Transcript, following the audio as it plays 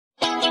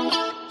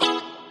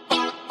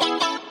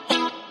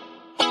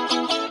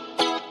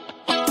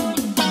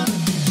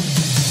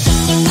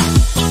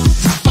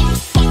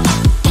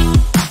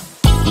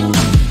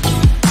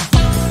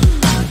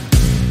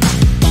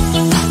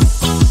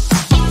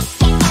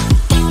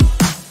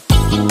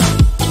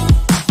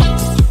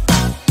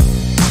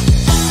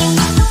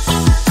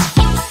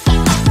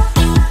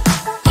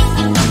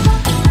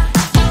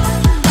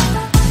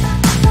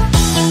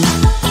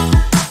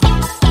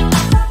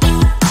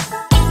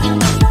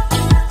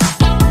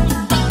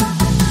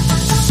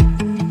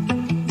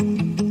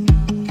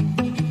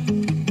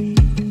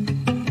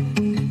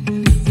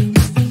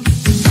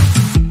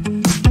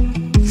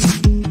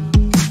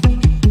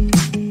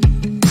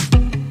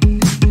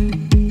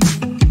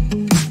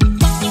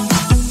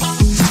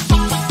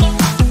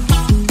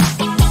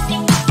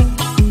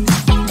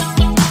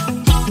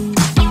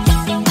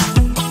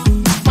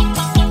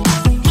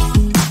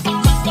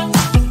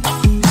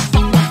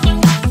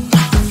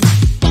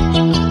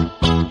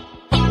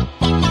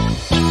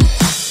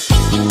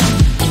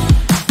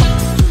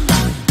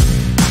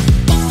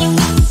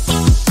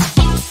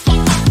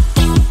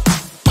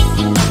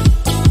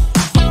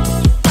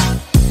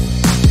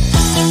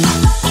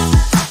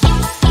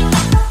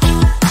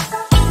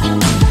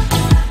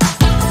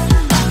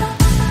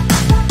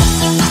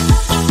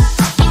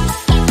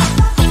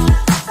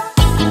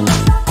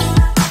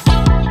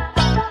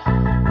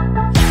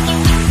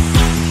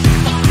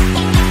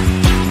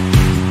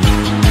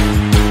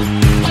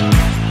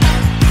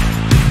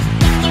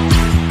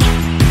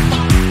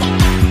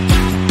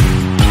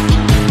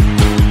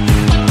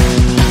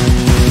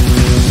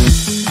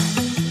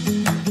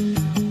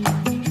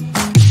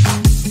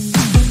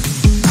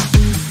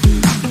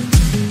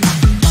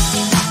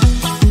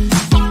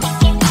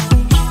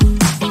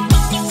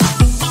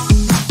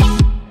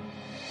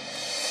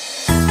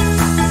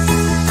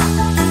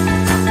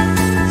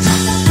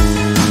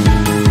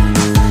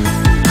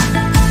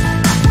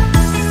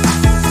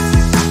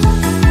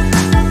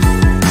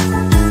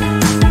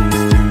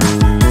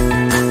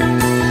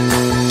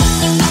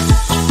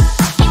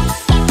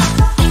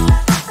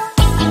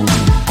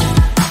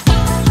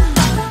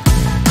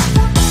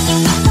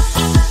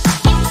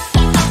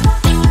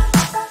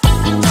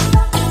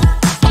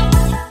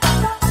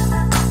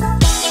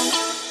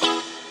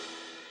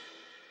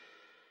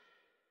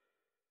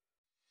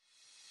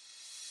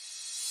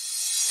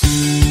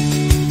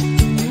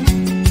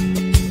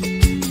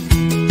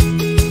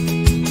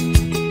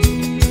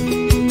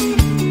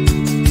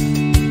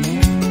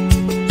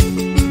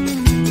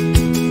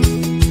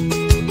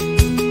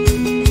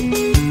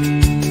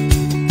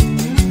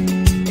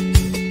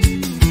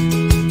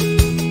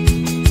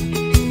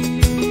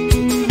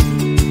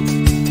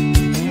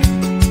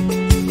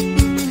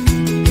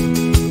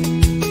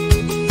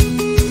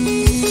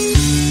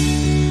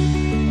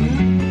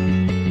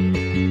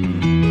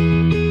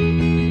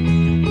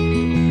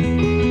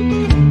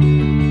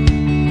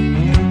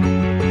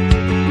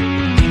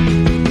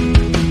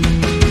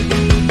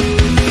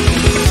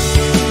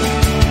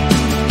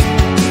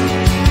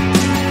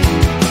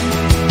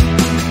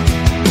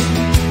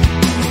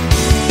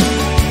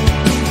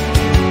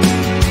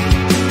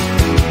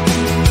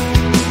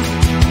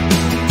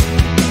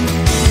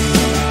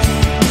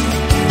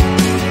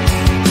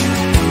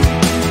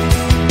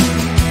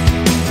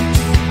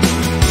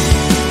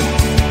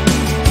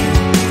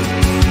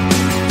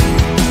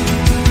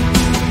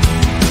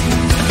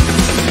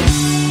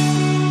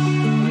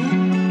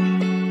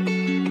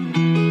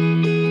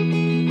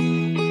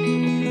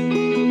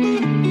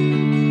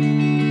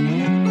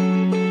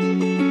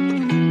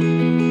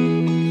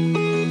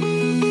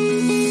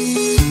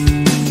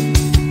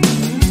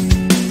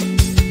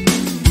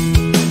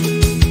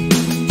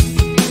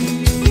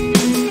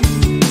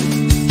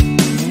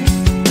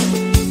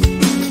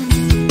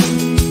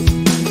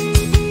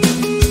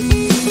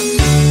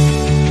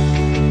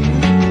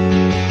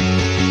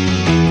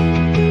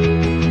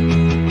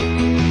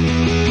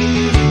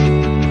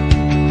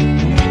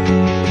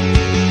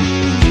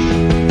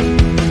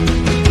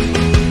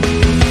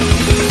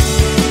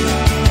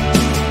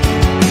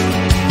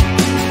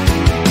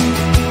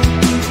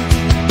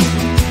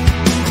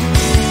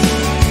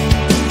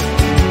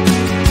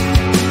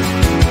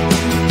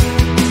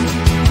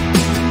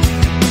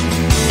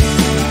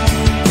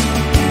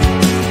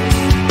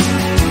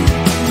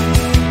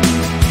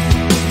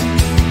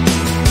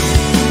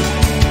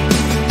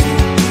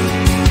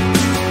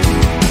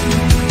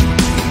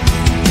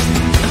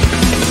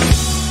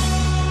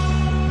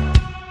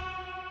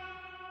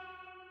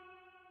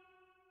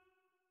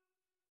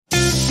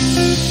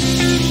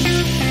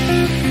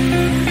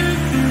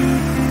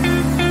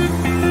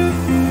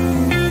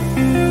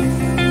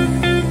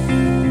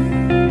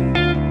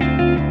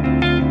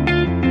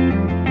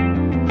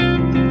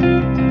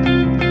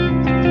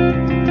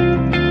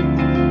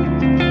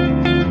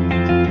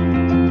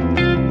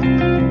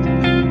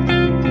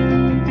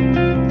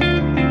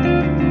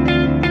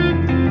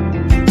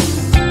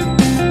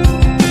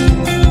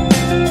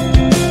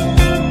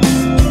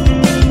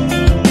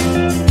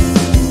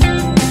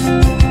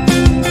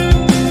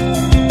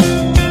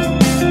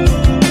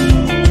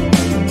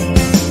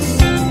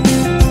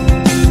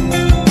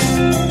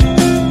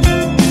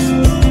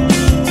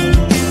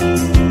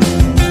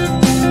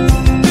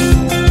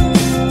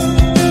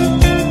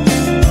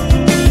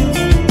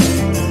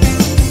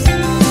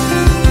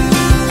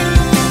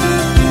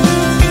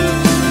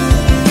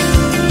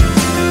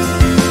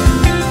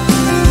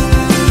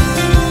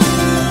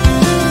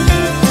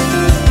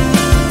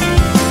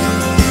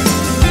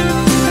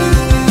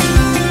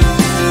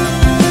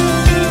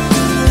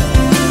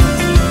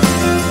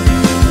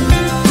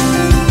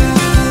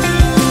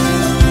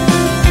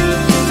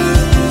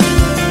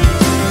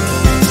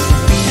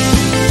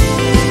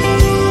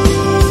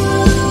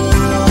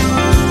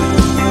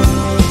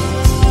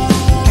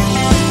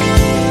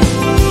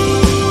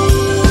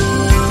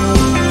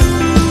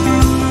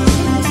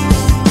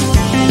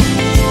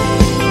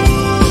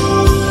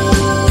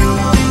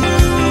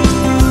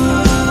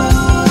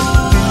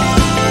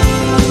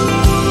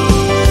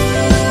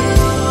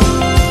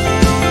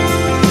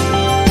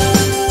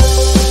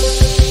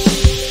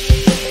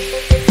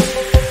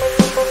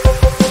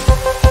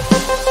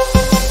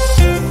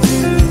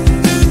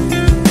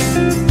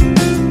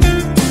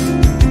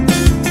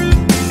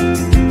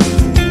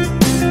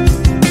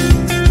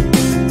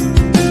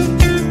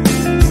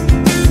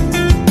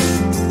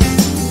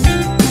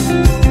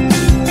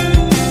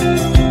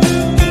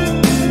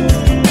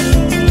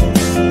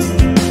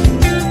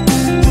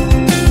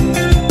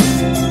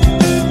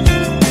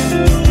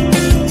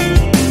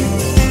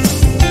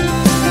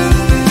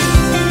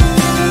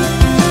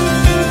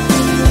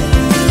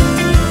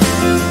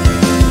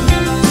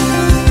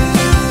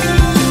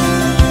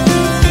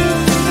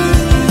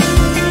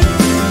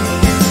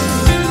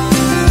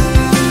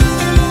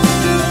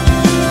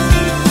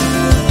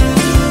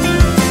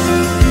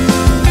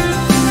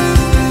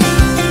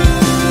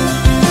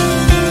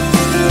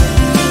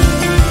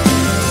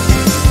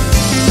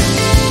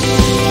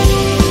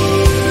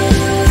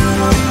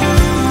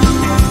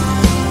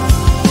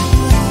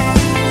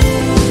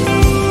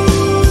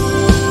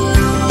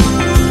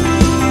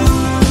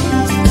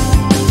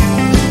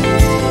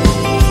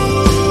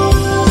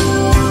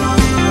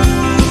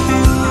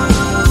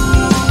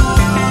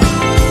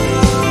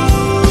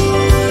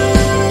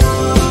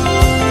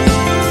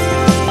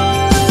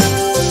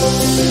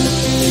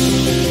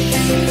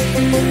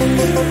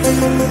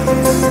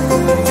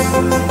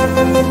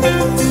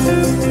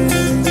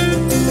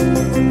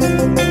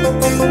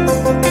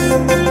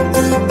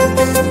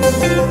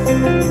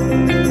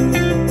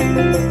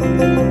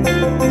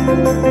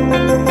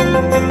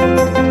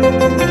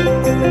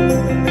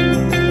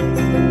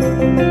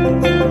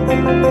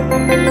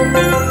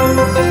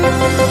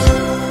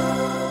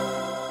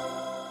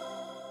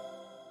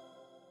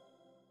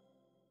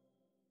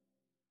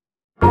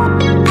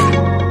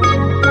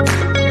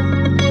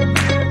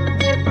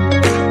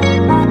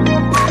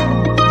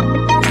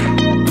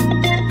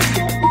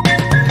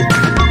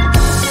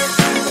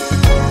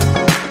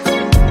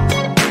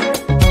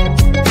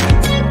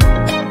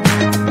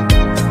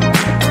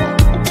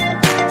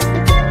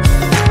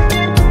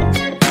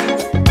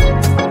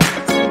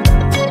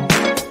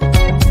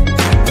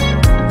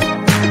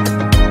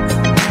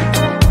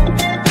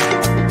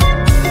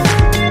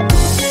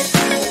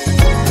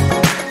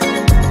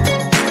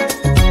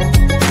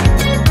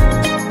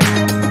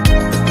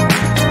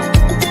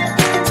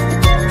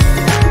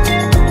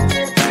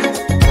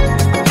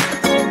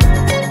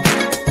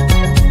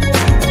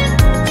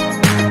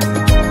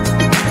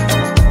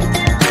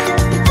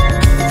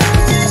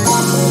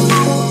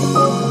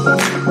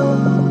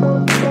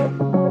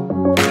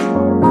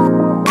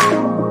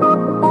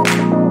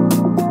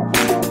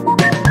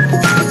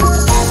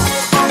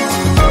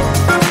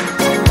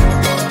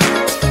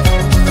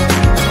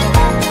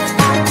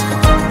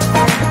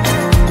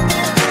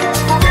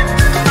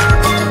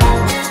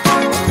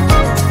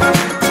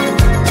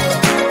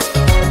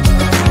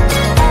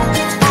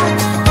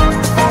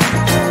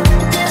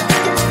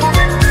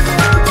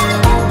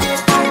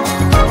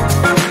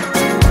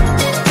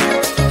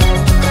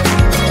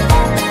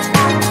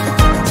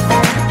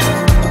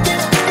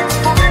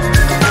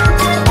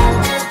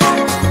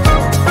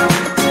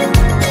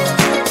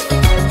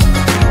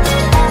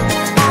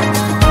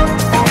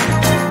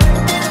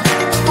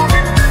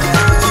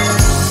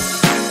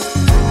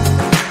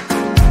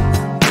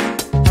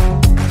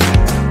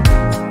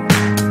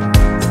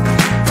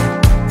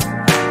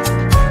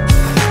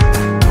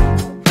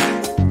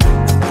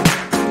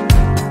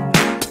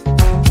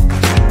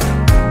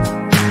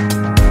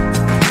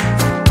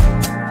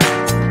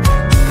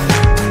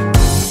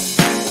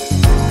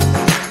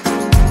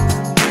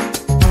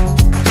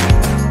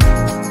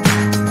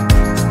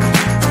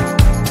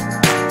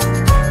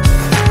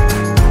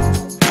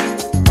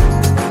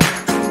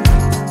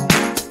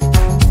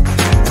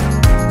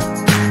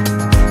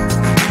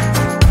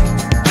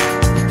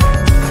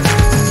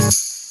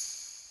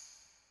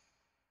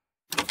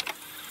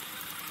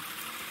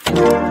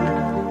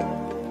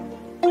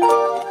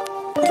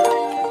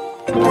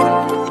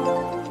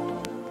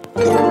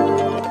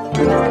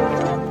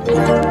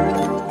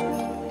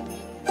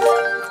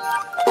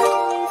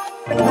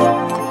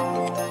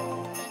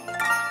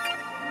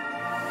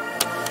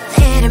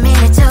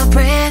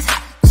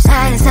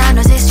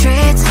noisy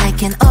streets, I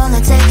can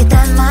only take it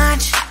that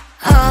much.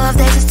 All of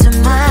this is too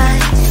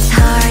much. It's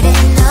hard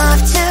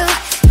enough to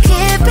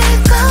keep it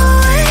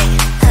going.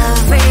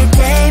 Every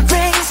day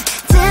brings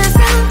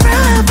different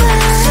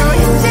problems. So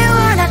if you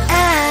are not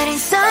adding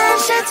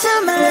sunshine to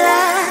my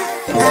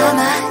life,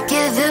 I'ma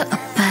give you a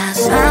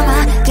pass, I'ma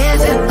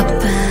give you a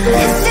pass.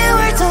 If you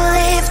were to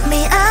lift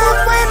me up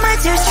when my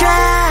tears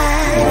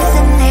dry, it's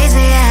an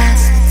easy yes,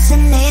 it's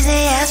an easy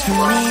yes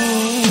for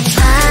me.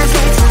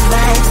 Positive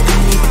vibes, I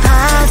need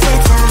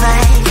positive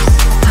vibes.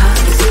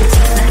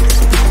 Positive vibes,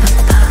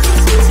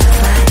 positive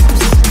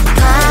vibes.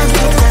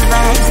 Positive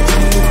vibes,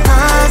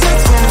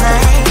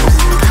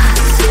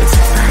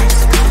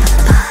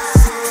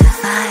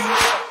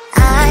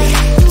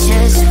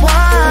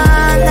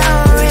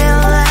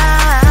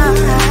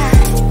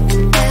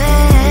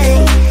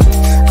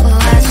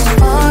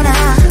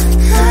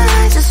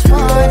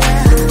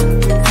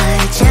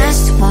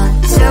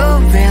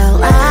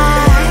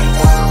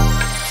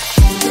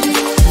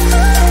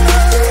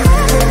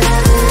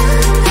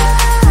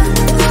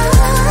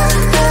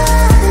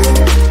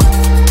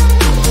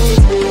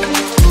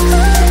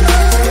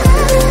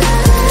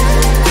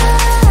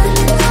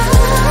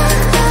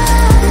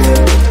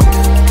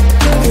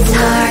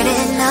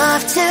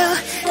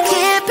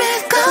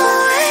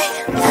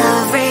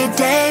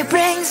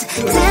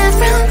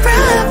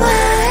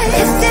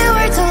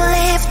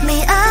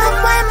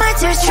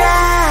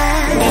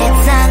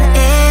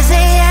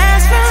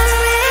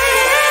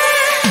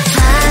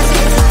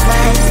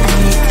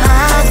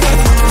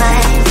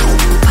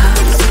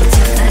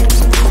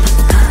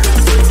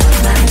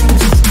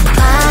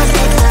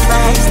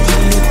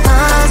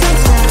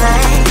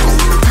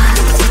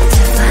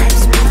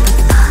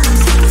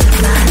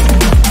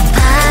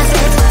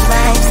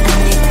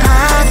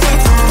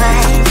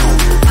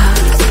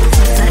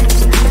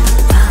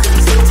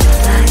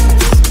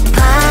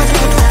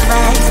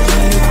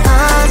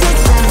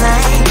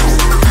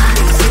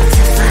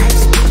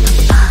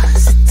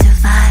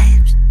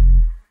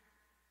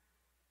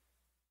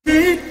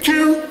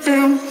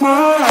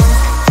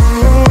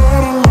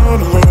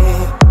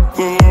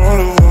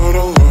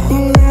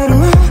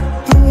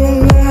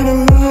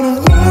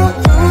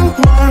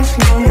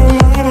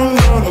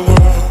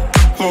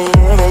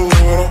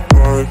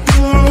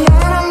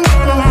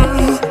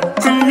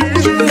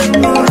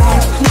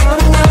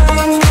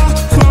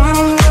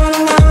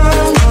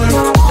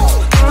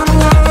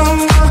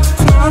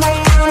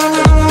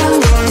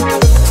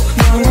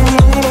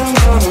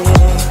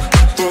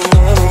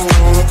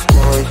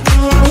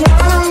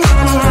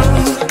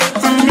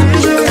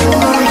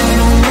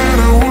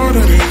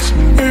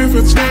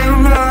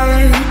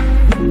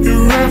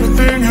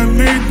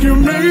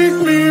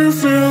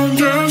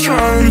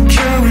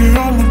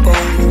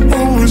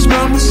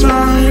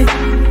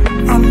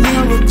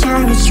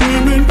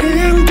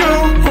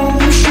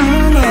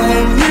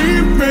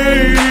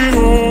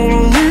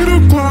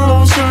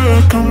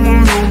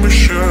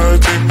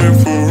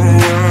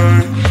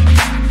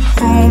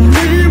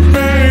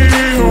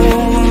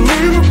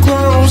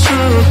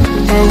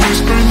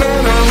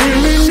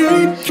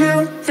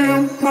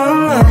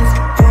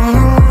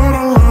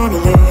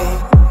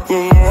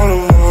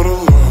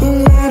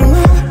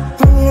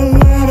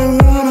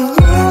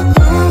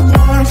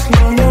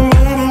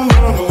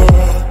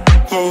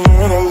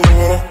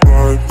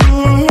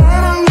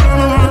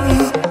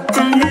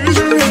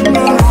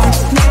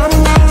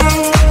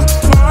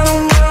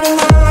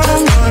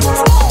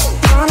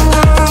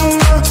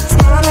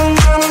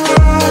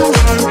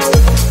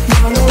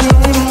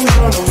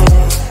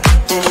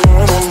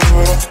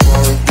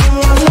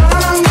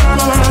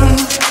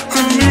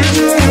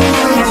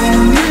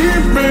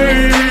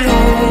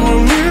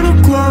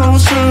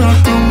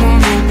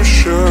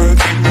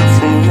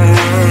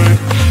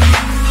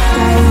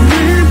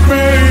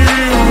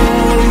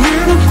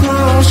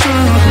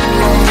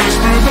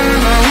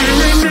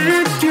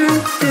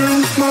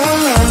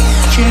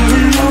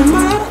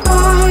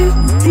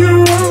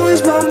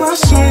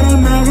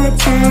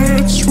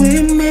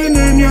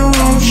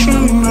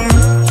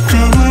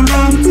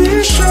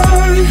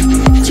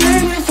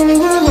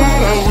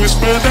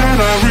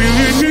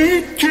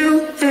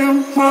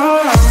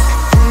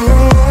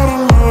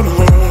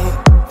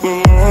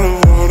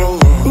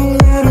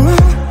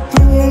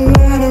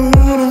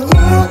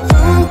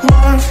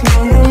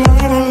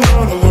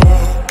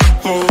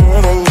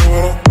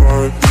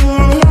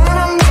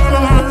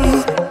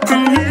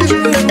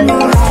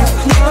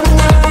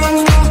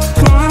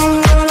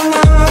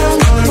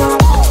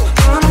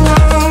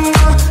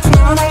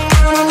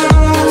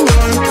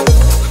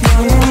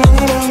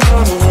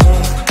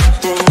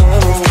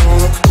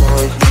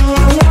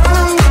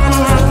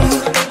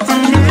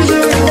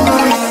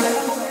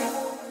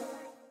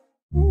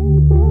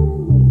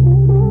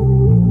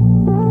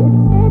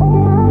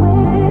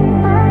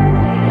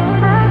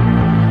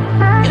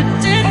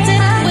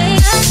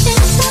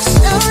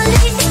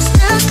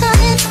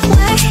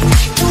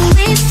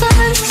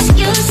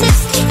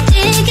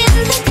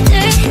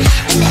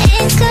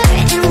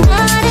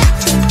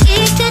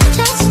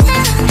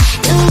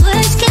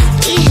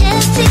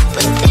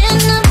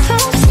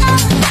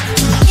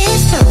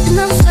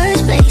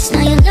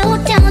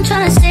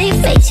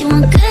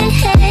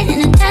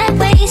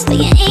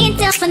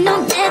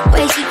 I'm dead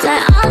crazy. Fly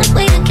all the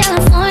way to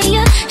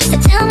California just to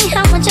tell me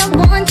how much I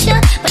want you.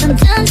 But I'm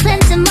done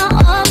cleansing my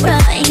aura,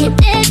 and you're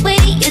dead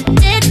weight, you're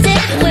dead,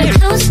 dead weight.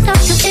 Close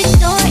enough to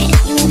ignore it.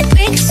 You want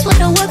bricks, what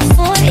I work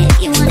for it.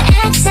 You want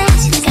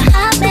access, like a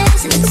hot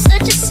mess, and it's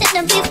such a sin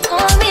to be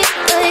for it.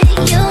 But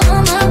you're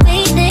on my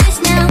wait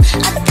list now.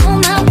 I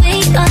throw my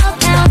weight up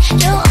now.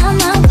 You're on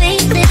my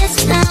wait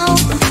list now.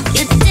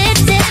 You're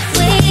dead, dead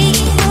weight.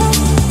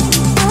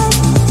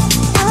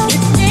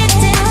 You're dead,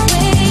 dead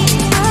weight.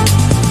 You're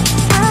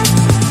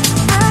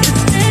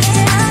dead,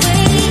 dead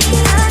weight.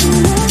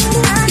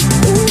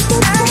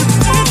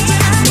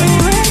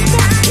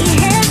 Be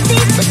healthy,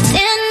 but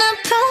in a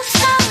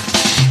profile.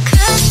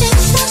 Crashing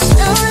so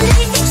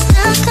slowly, it's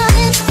not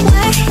going to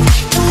work.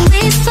 Don't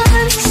wait for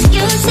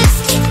excuses,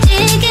 keep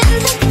digging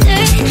the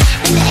dirt.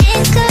 An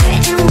anchor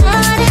in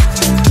water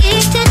to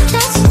keep the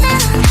dust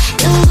down.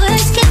 Your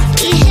words can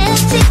be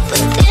healthy,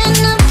 but in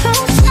a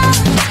profile.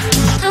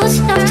 Don't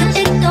stop to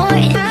ignore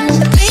it.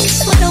 You bricks,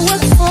 what I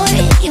work for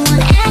it. You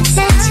want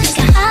access, like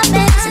a hot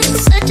mess, and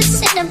it's such a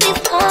sin to be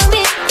for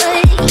it.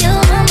 But you're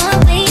on my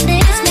wait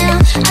list now.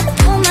 I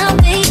throw my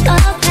weight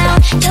up now.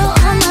 You're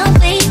on my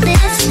wait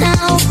list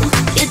now.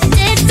 You're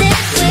dead, dead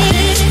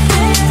weight.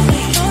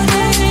 You're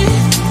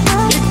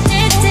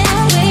dead, dead weight. You're dead, dead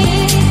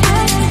weight.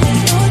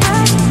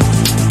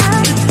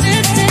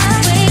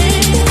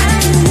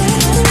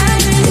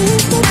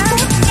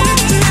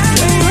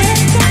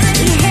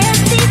 Be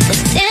healthy, but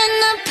in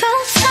a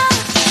profile.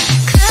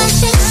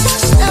 Crashing so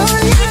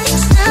slowly,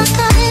 it's not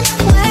going to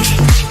work.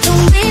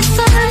 Don't wait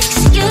for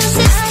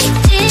excuses, keep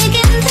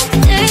digging the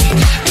dirt.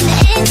 An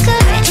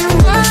anchor in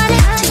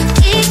water to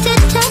keep the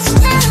dust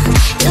down.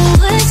 Your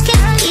words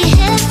can be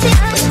healthy,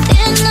 but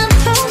in a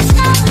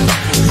profile.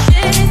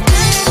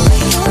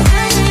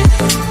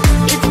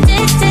 You're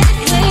dead, dead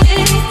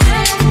weight.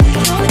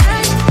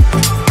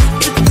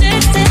 You're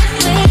dead, dead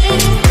weight.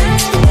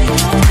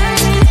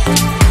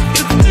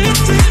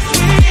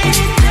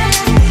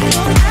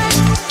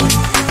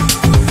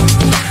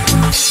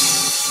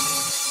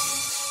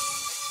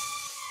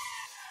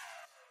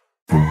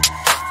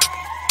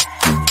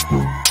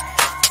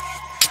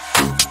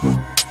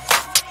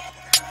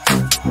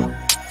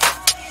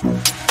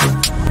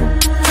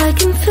 I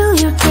can feel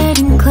you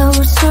getting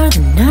closer. The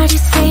night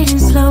is fading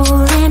slow,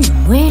 and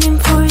I'm waiting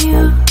for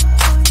you.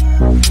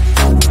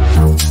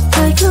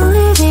 I can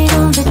leave it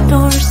on the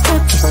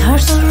doorstep. This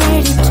heart's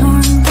already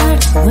torn, but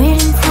I'm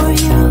waiting for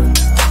you.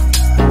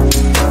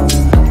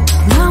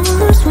 And I won't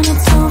lose when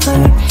it's over,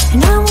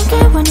 and I won't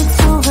get when it's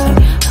over.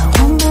 I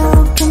won't be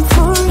looking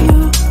for you,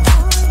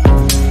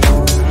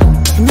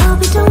 and I'll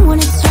be done when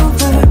it's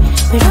over.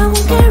 But I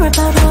won't care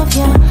about love,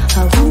 yeah. I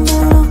won't be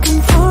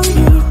looking for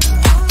you.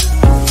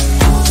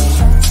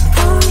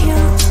 For you,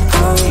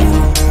 for you,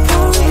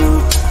 for you,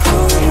 for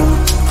you,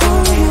 for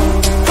you,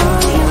 for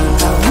you.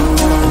 I won't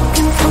be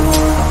looking for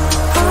you.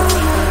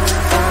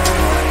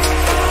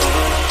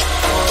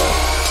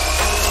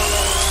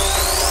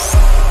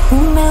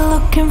 Won't be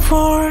looking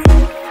for.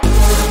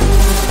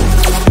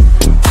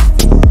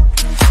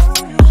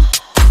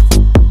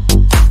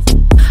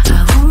 I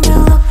won't be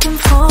looking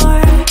for.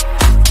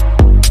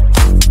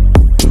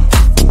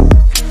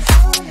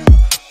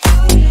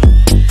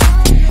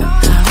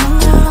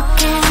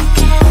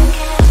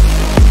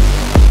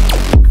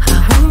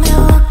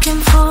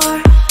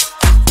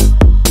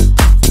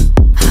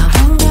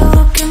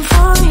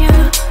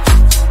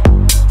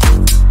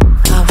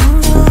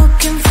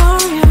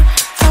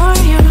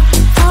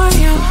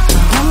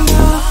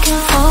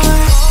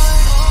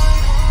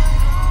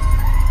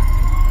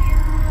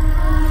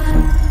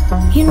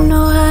 You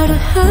know how to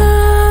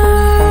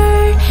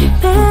hurt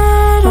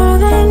better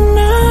than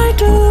I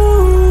do,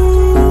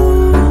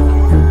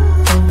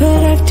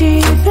 but I've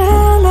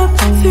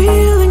developed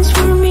feelings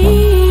for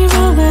me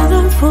rather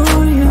than for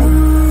you.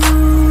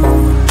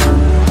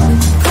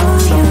 For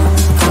you,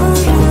 for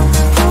you,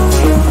 for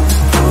you,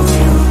 for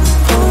you,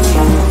 for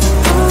you,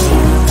 for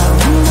you.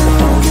 I'm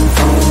looking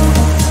for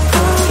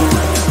you.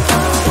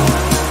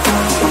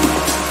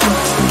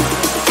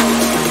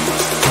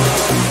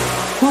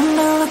 What am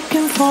I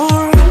looking for?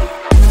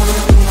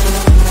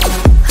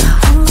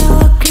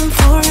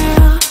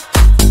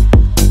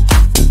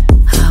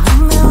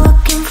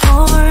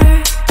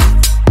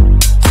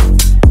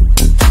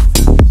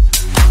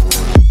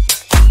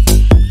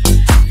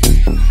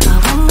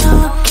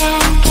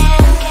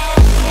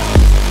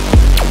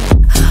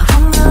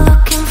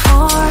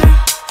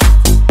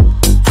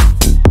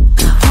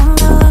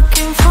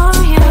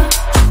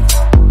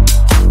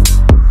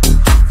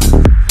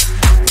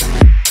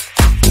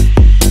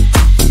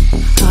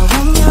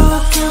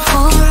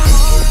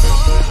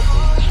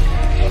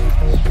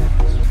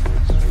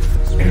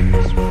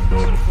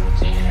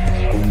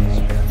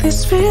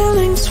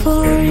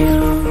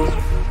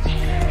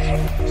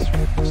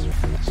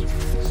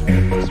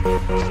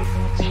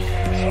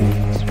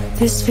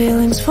 This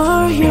feeling's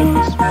for you.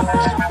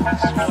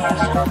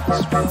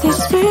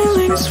 This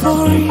feeling's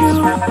for you.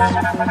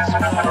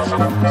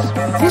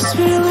 This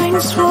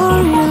feeling's for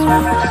you.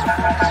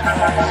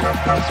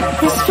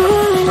 This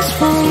feeling's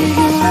for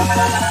you.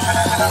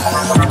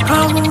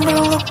 I won't be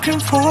looking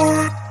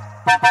for it.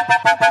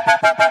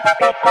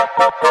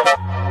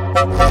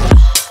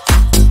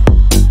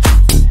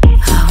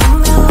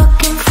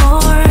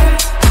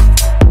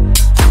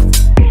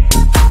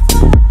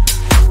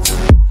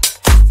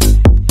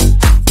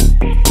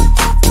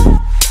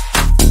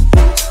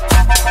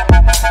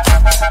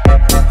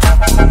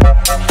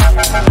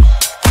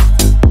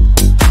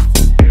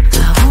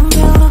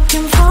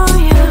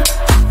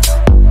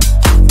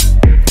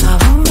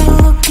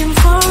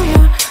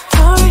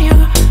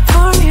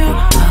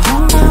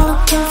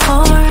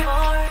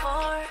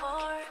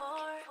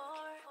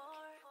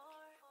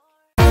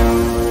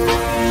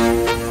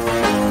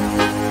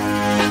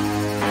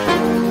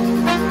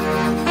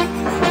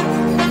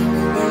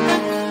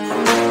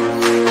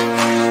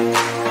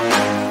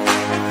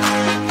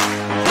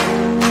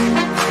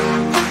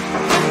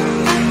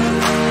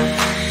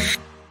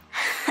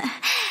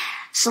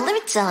 So let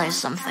me tell you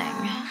something.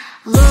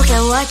 Look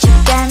at what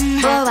you've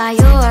done. Boy, while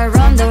you were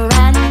on the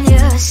run, you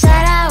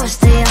said I was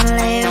the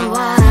only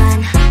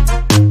one.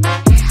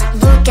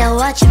 Look at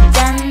what you've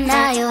done.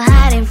 Now you're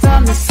hiding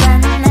from the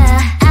sun.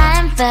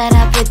 I'm fed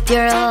up with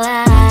your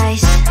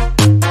lies.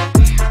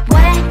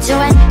 What I do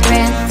and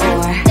praying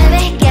for.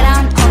 Baby, get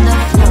on the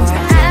floor.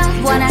 I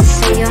don't wanna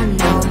see you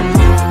no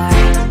more.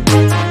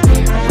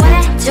 What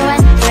I do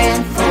and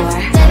praying for.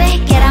 Baby,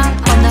 get on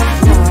the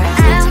floor.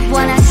 I don't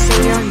wanna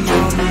see you no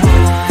more.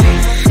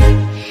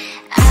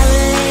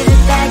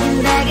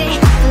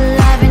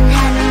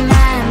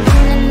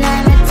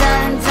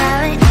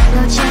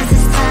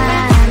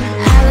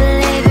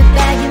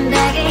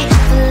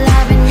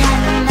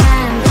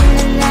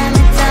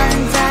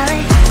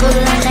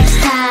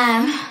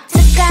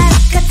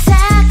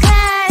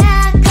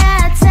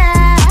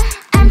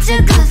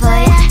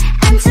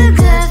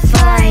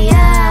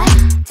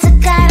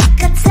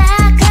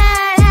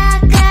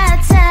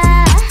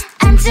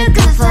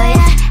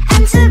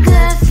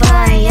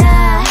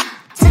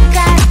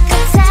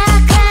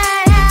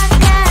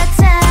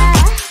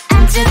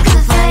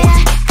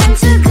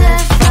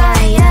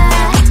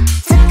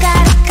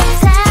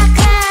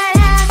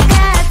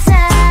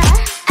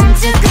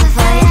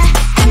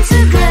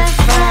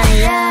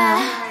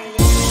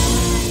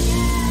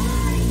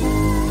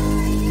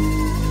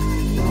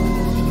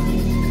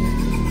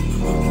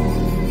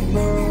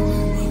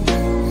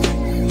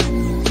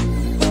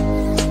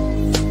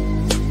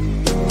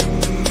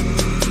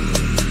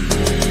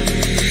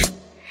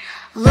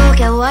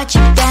 Look at what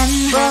you've done.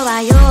 Boy,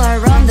 while you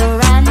were on the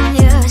run,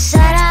 you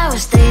said I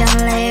was the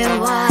only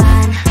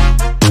one.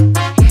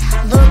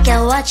 Look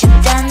at what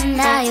you've done.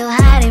 Now you're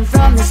hiding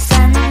from the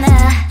sun.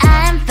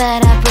 I'm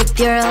fed up with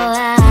your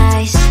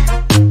lies.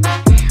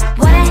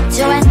 What I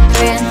do and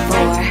praying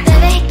for.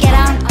 Baby, get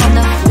on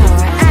the floor.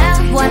 I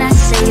don't wanna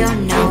see you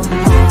no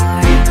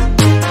more.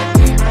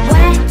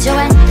 What I do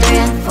and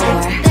praying for.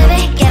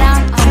 Baby, get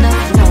on the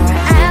floor.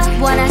 I don't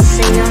wanna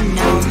see you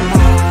no more.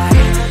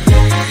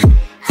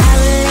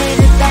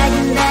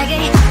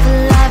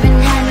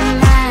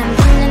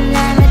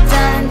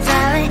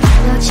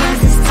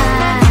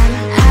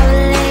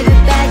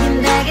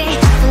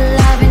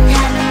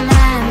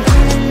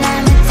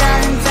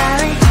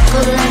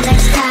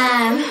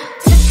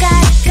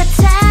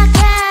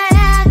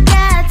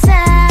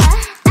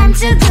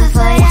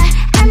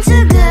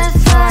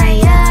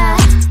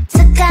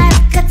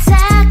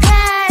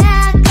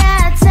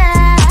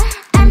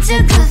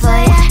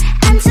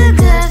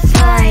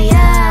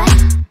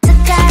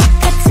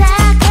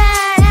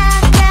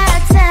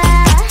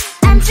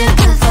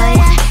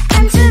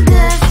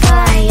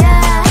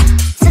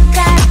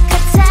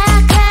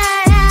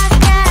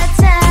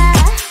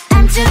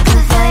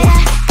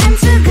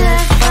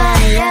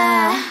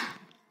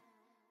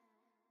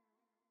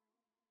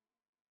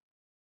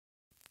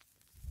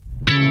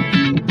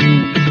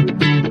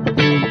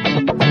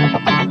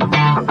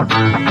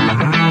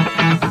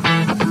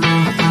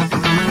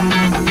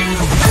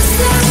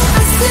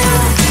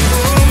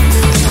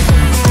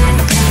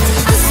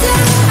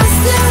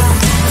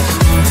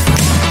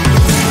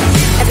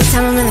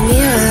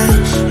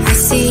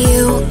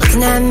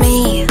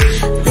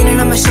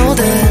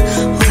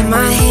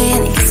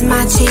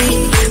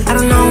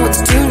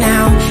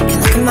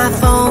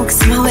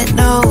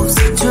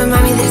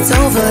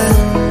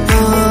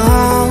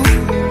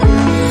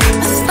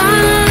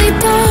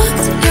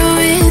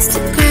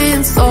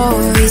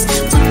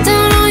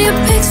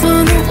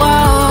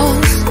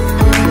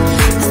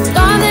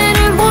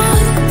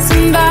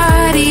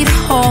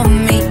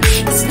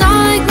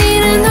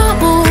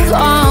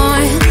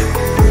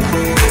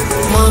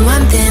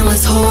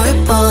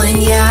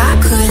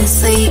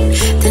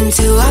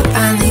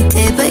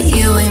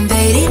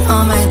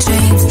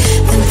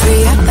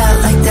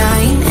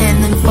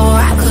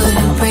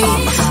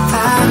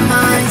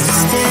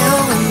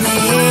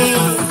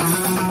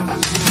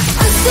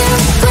 Still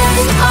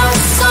playing our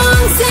song.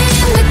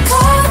 seem to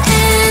call,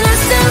 and I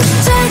still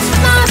check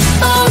my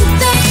phone.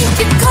 Think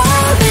you're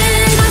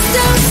calling. I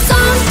still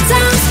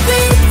sometimes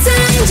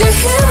pretend you're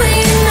here when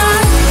you're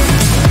not.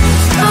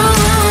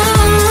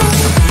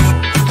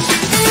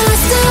 And I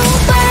still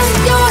wear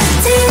your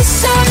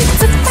t-shirt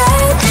to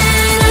bed,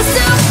 and I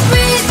still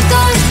read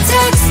the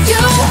text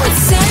you would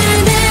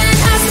send, and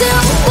I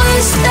still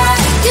wish that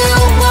you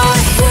were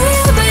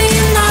here but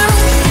you're not.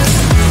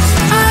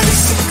 I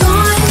wish you're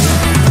gone.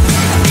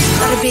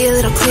 Gotta be a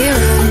little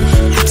clearer.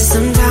 After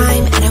some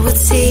time,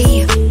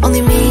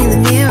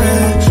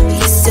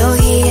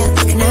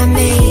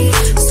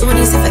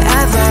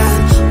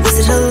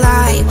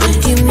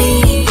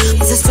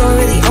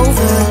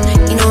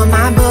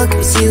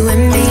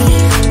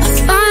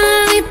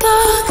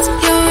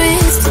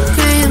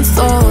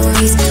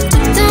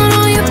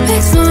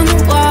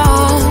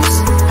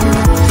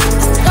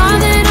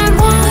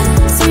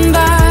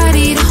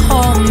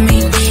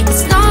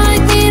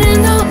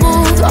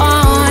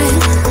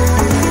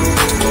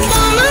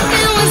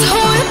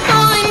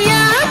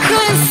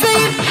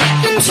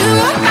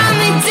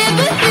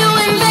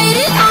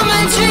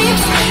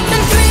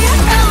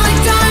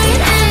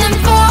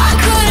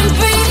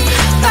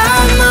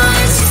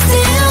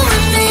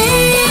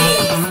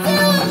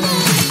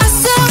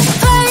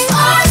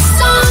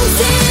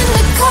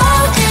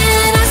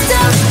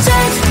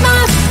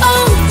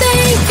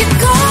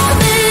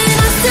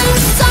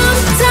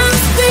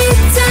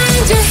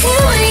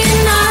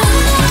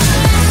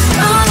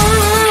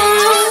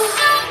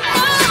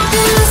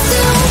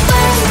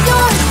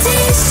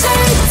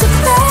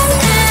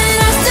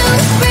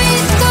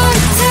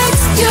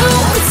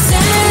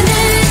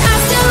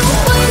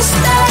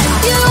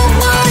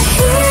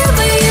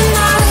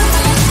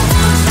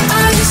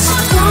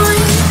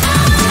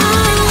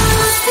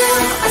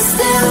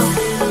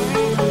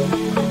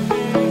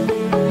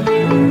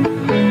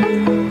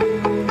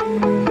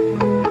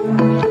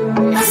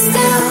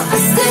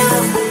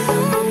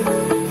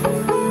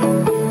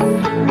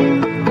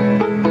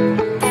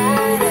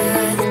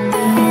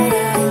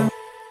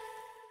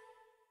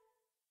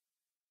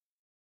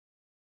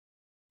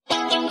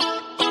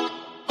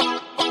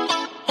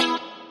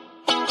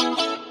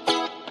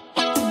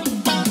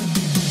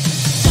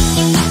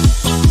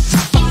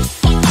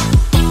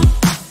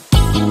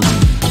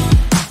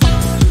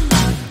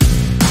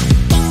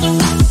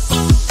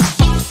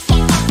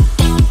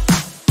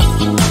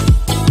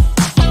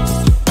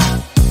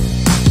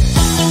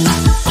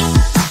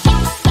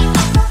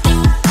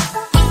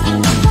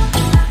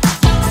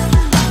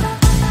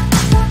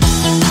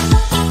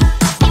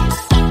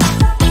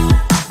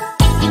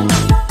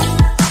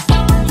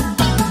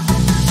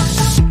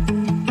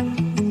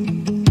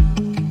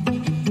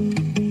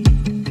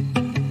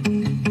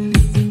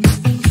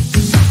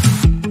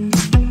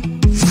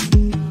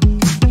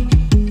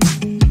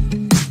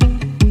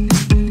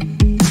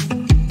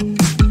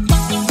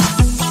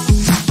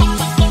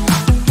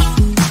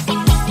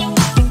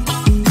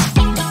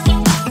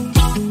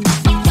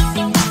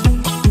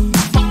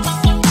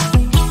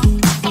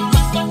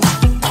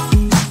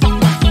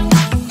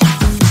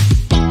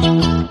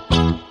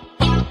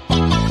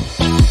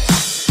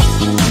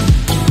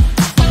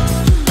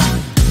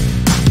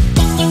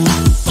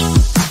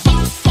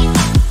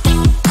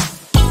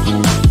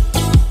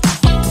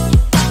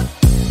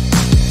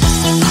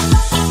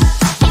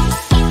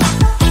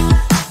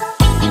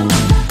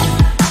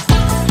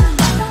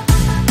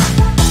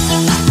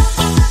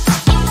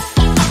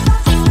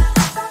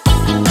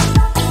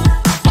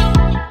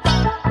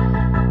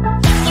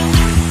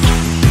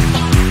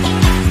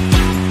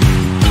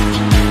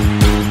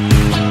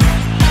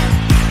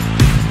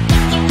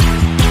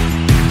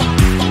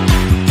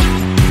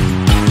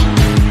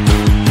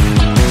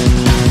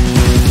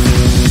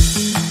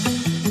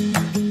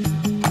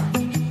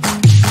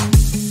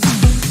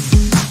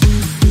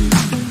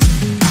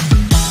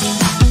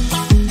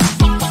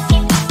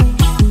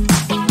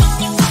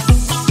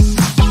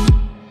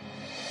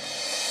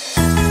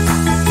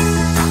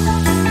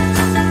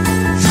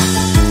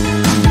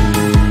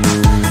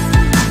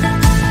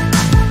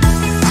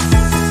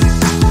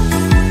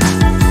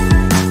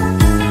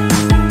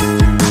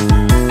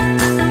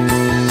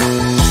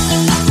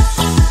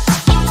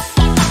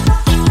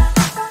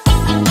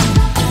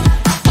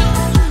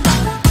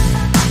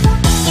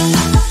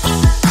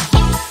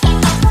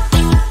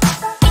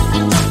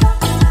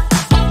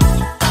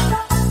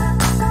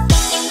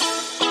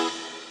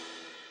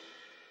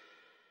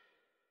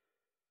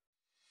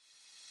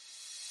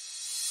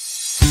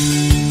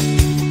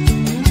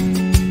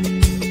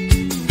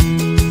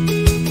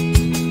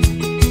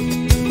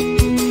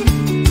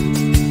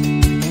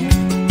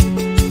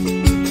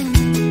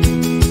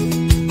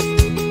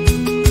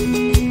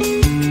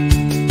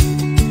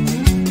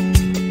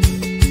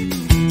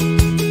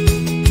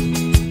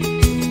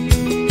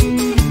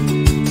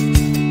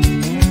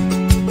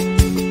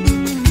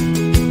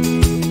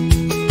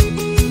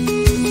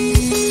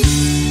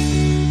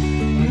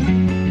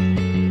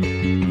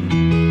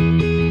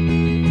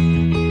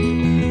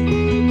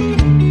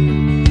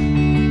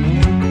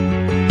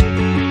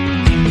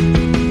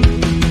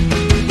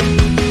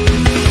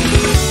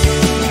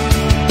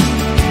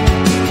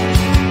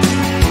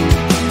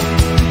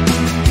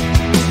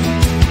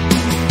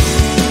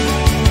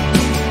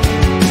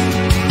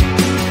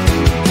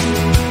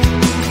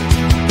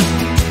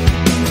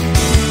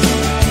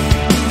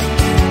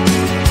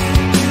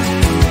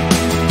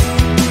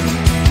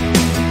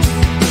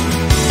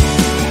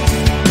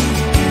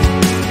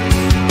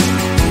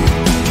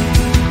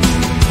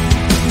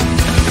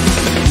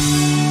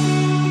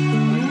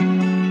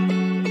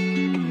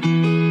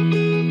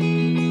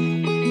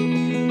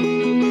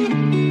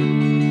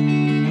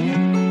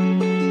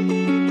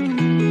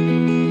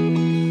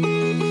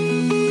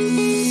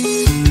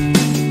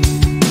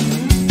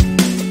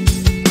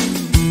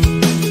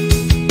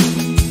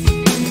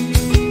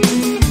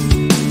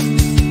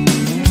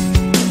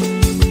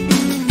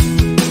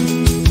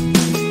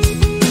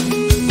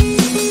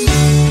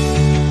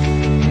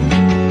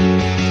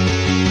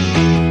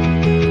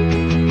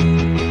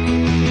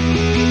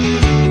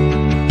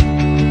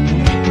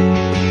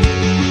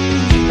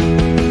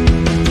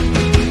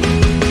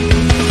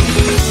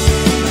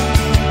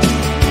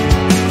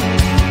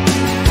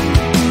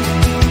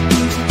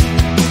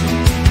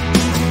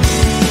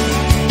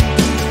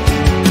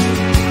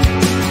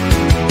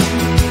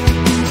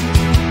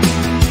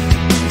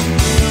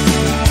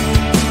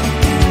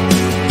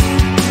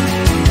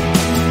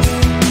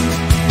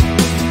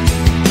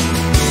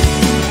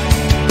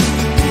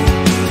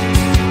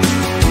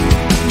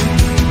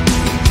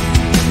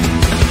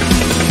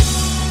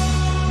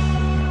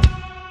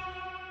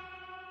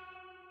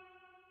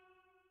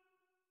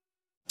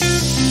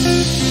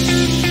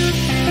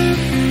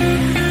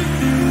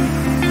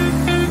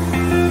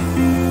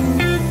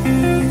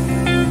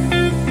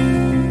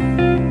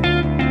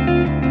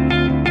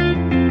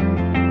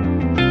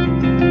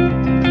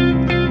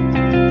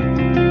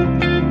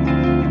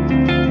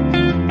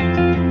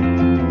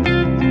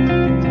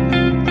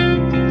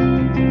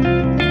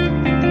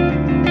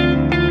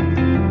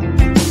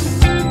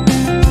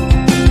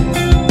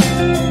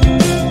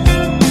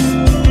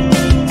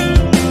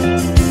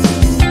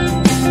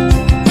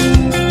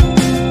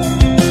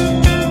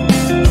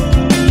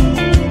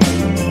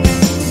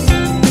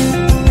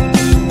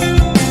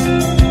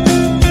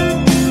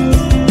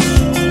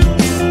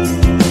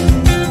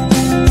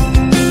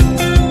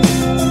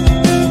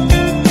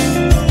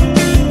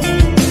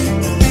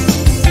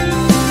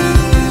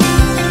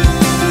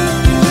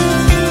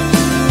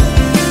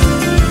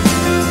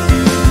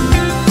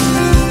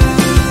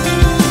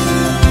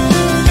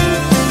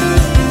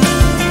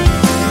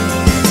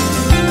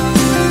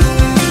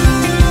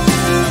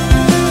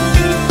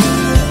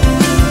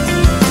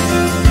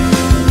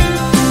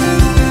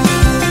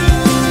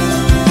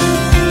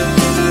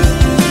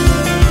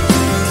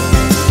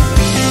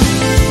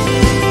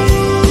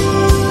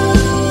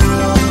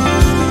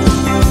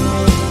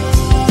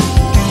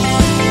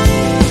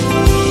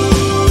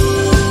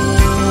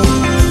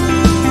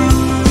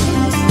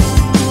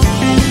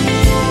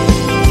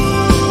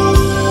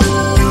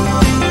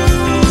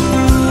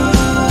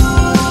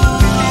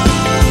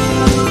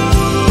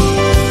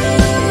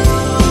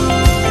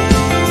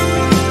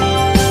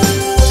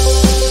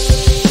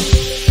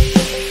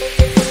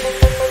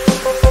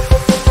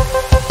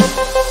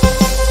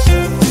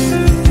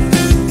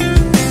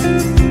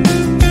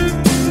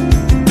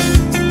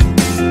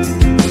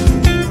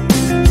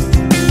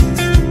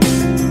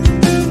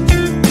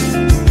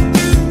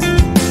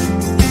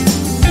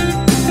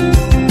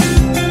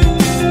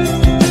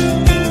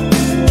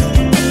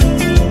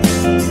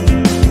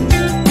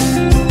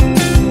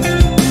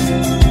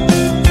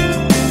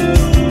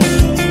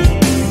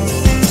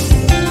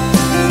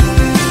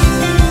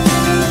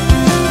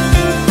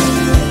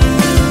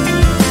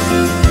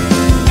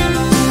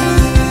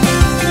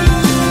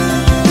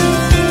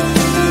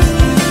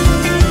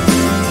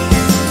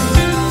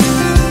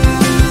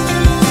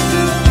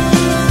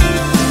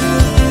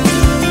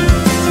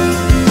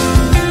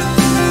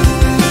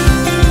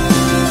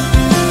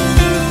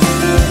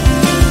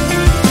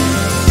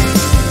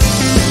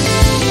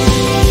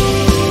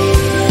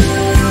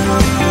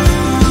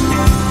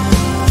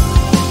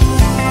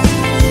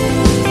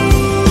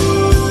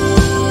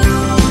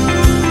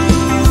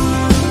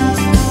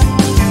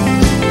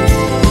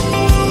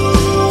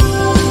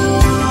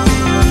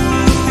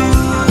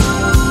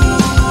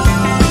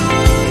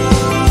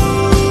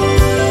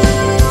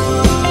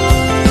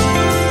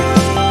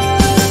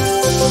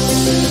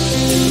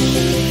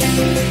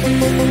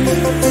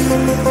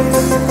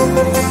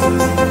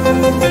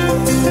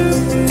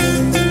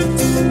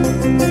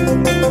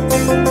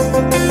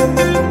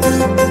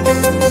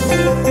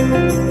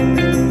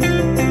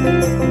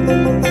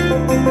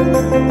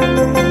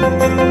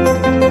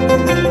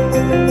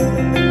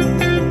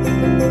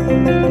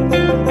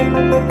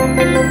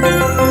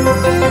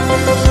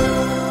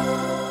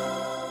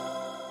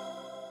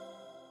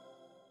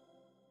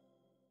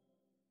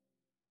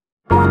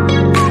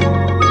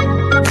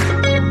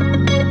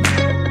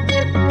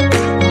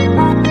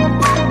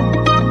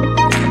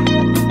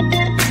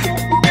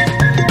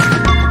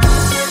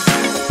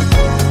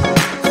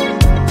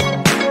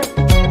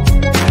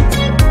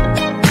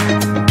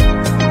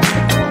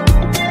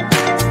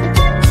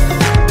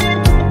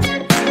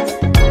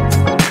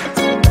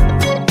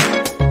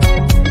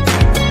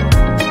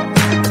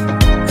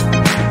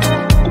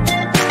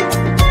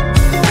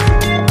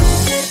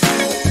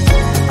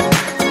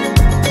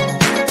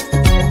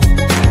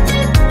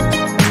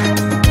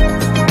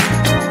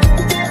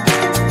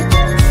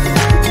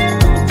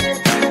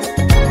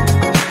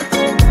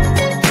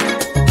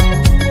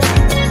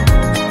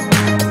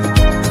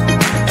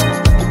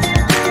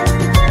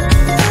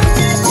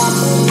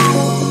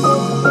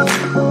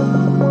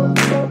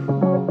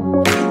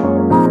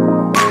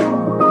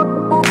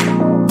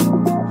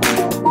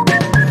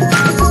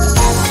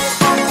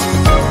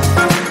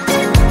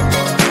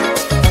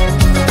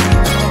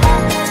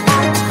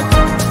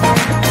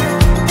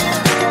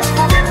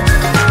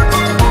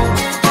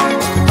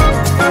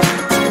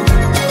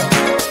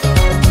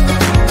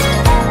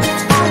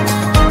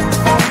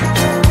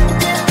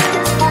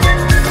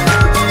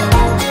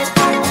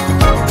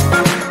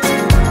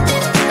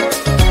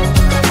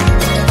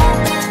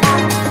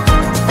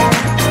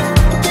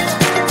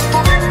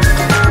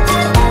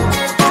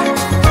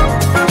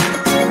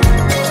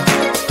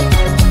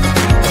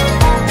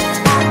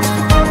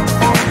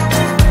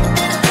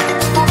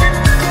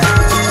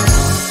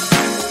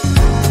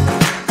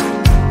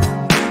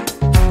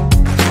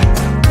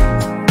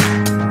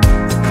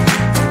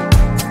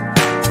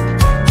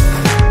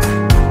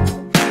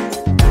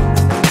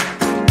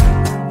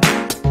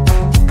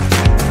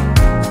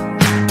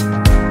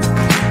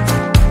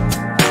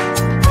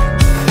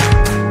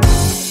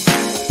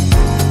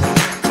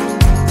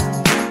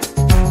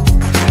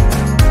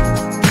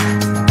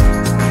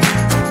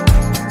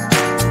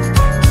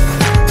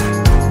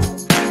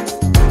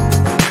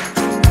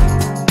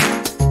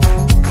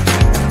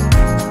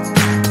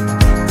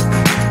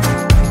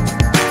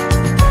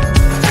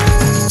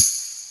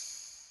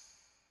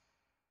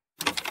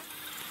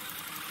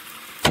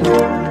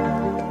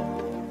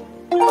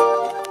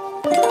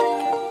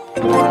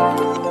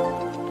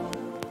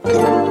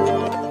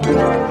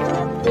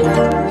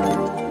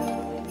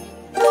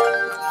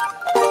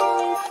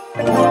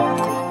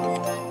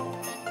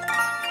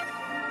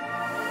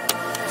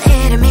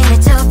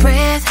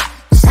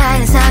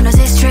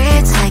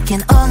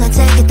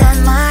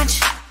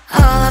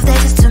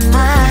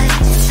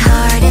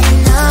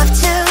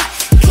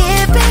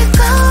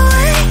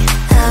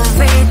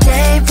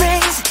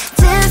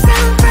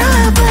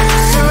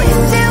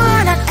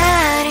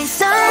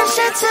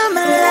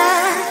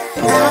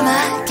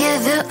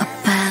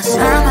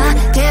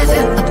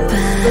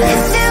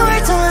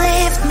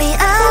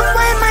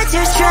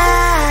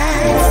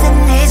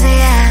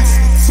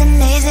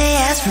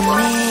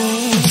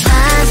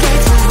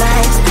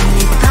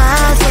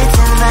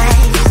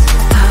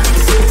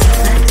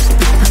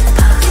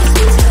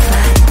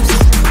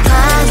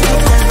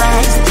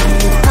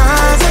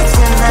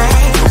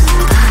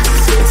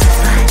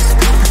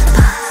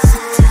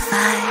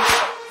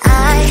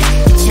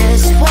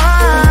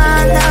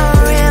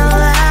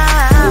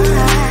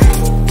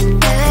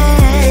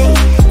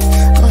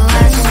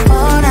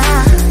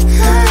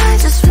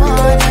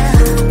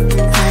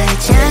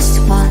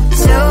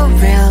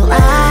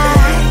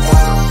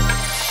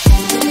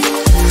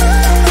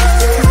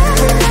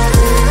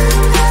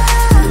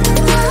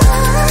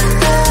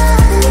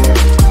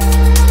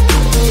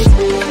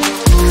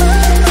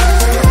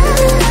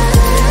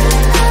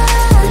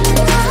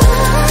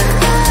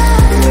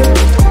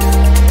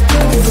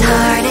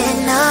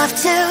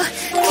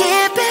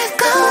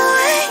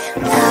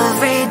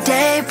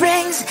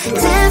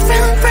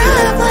 different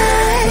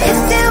problems. If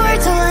you were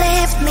to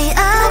lift me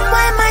up,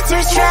 why might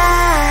you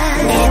try?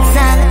 It's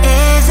an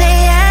easy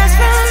yes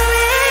from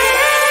me.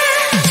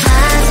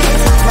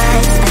 Positive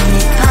vibes, I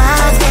need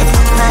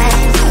positive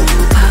vibes.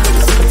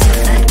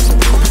 Positive vibes,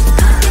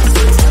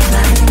 positive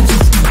vibes.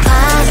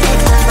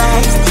 Positive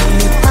vibes, I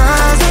need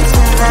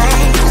positive vibes.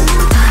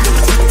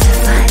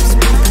 Positive vibes,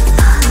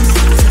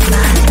 positive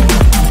vibes.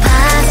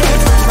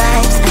 Positive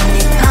vibes, I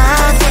need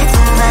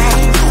positive vibes.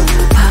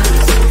 Positive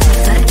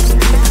vibes,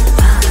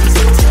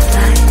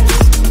 positive vibes.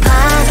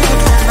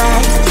 Positive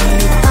vibes, I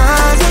need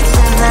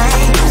positive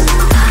vibes.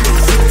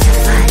 Positive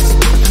vibes,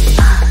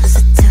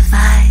 positive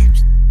vibes.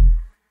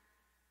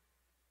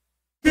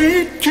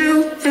 Need you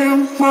in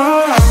my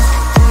life.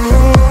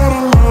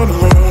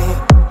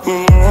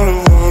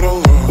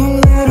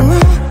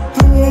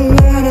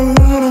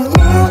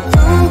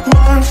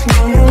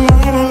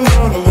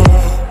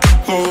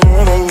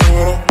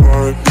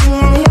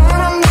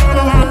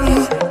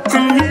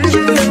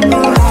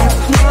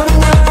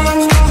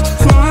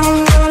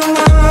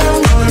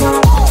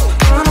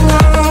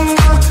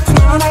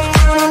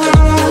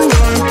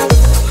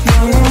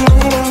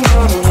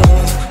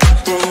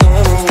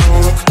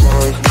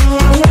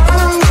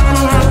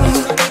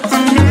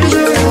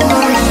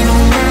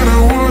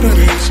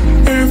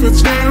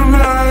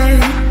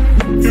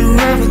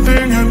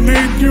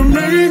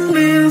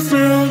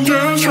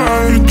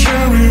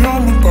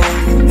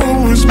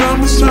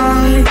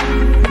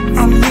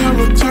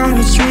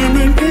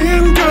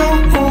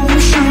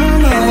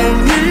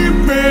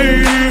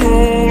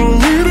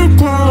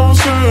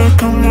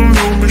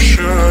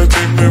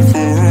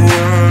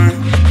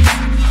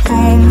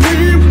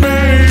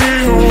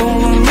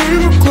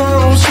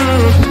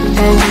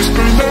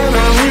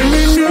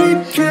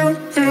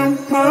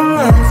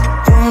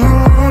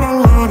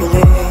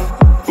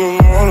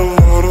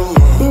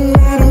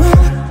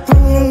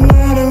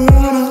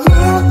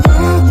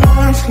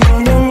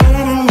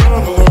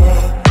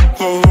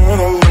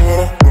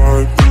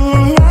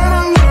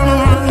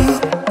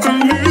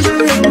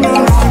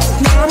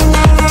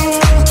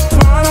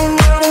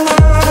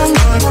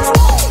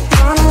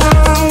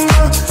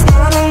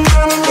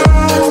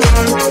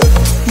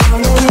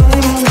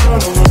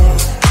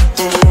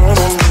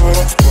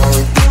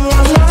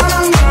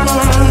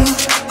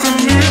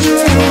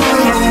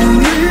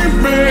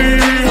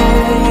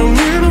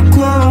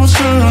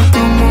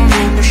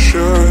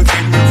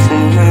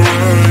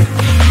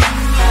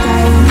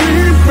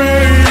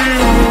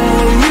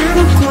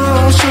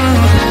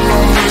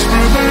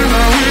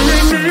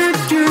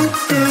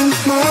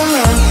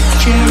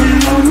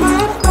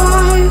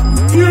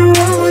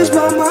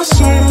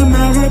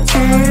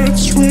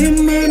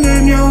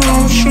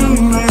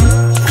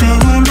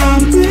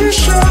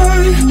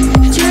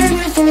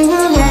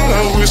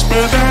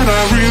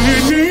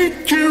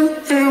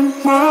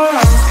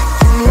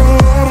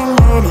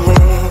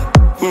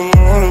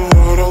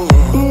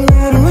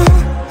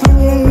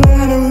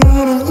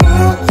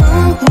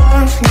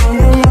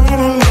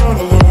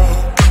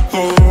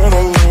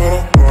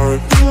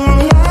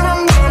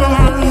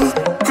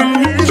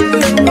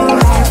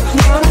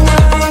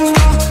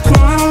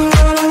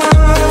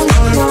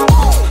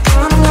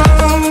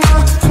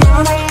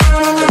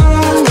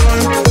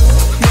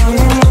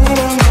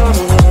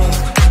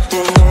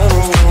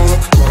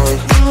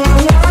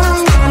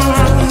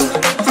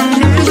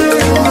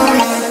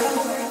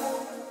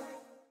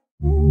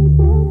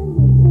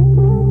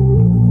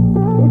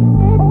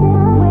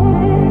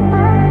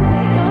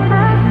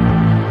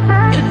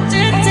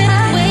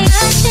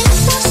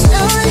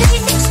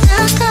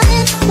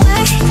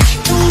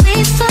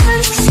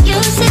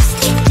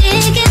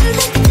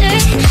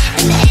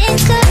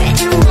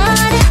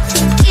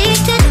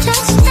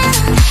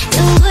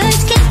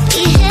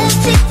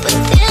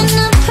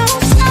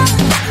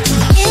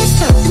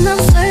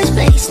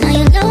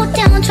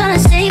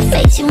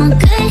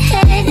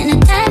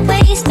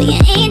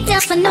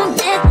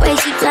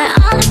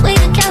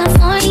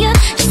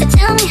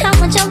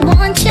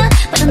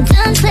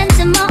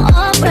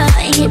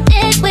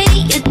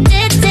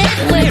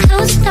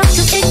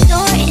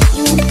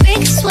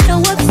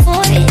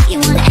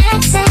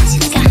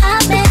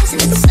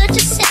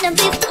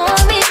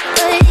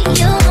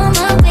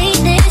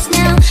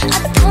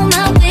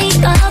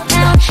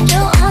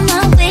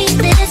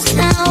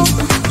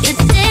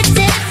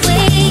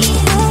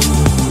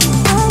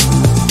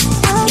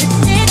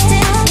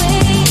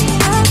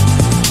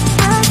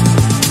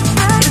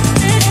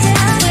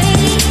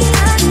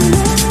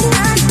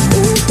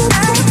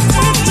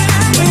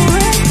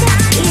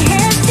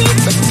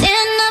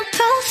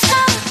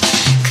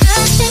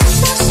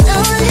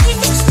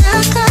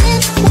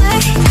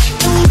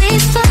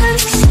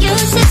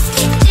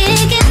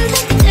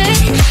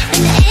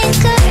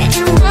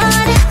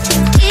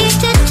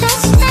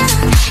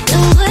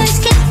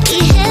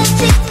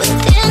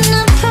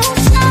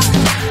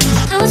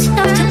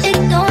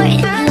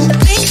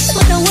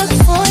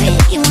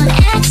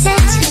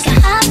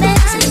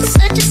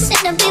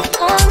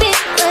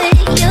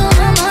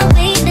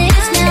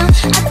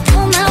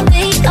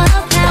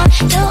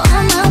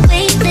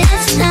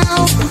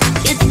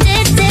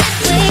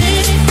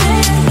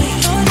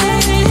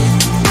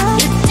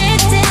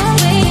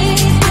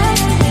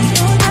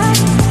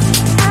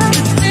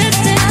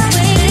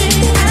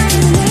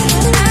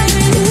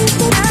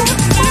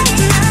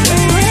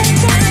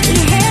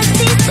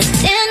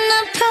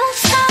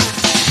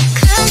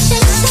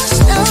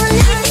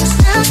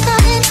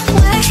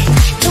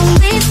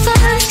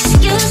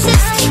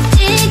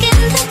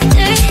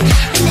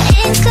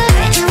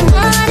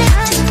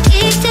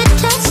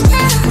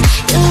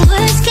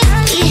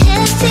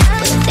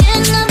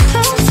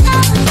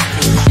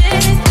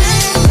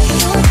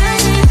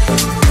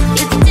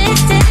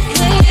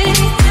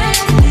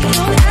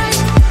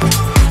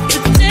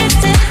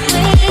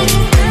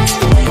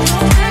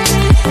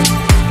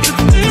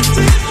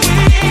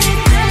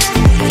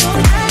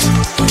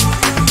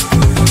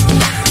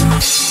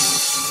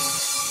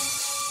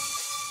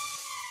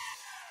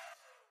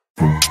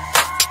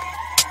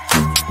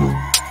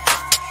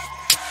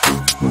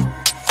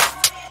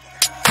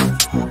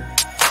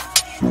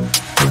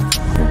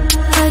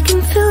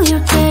 can feel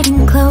you're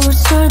getting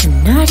closer. The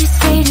night is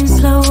fading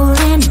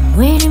slowly and I'm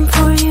waiting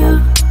for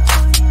you.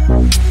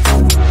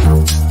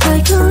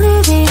 I can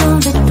leave it on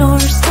the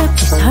doorstep.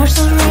 This heart's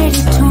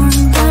already torn,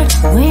 but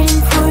I'm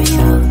waiting for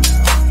you.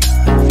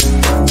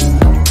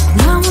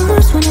 And I will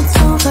lose when it's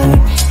over,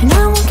 and I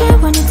won't get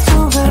when it's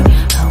over.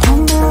 I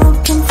won't be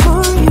looking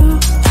for you.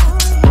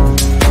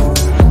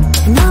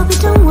 And I'll be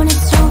done when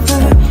it's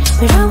over,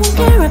 but I won't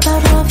care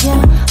about love,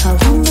 yeah. I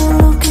won't be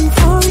looking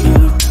for you.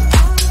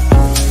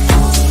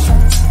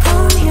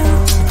 For you,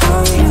 for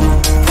you,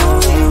 for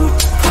you,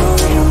 for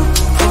you,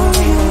 for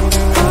you,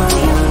 for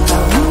you. I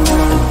won't be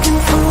looking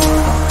for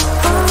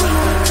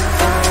you.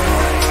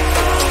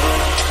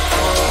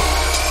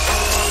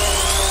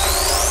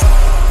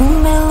 Who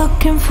am I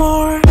looking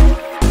for?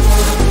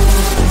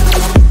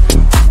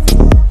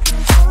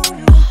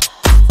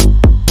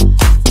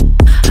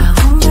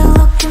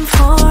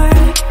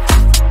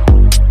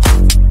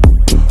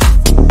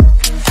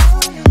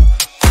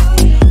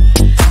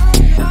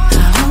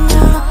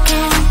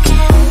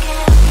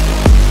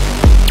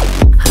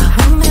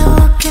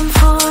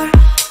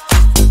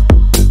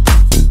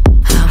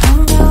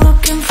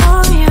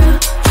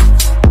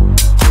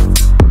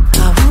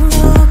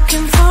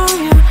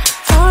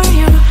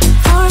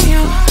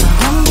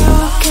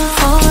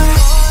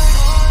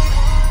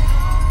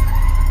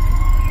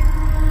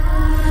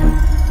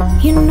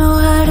 You know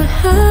how to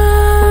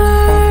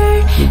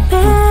hurt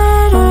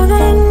better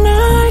than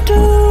I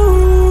do,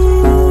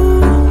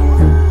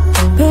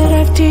 but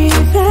I've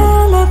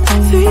developed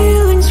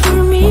feelings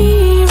for me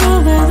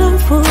rather than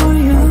for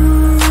you.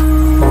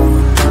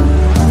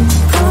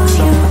 For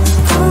you,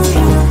 for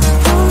you,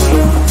 for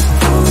you,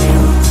 for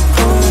you,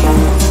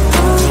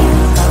 for you,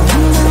 for you.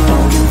 I'm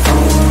looking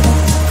for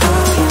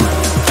you.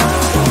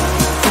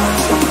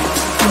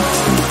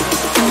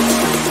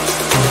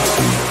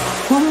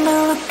 What am I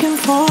looking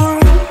for?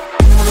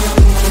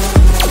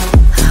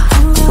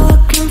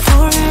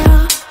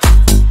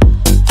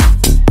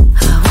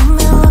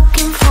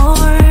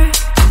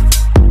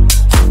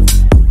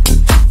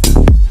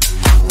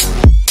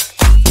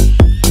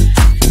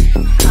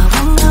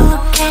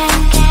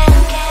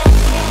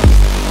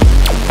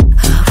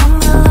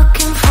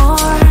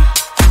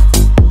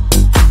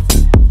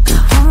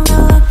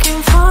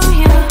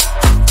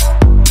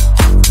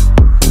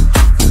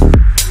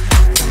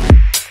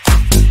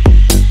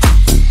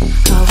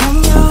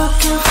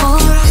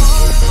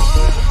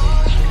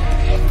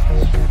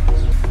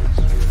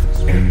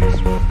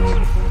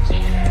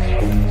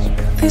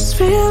 This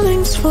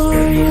feeling's for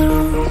you.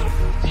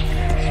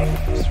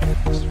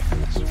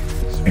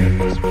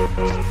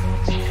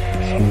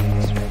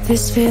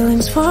 This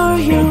feeling's for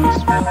you.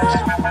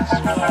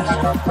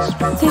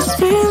 This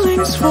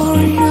feeling's for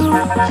you.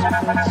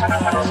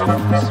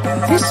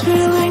 This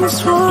feeling's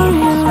for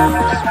you.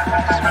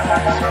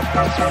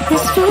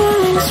 This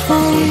feeling's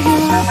for you.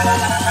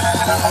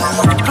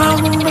 I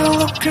won't be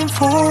looking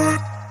for.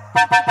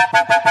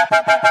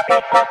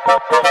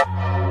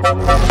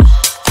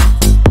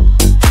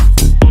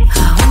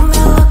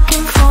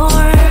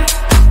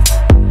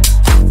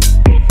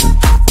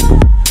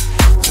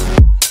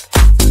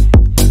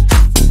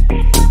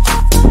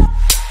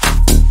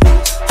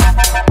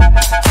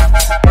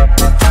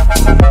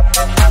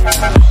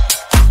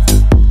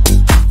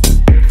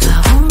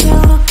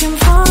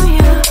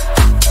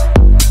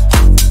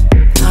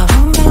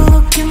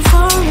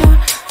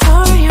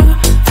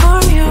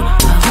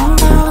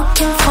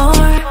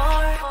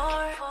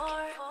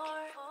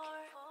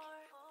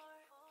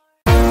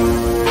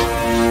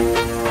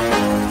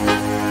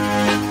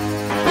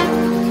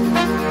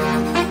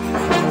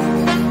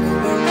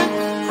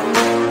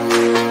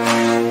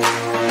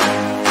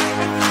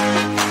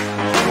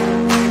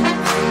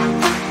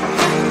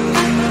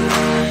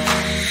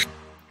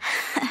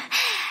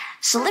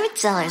 So let me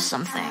tell you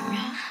something.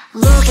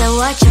 Look at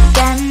what you've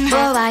done.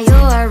 Boy, while you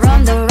were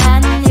on the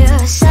run, you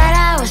said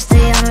I was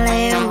the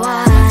only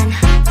one.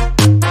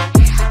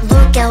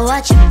 Look at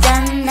what you've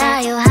done. Now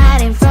you're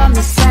hiding from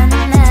the sun.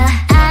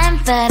 I'm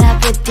fed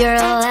up with your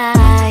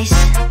lies.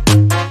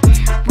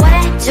 What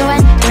I do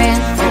and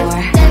praying for.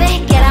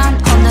 Baby, get on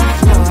the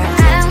floor.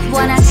 I don't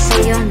wanna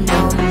see you no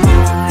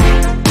more.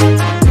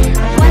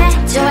 What I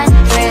do and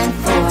praying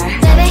for.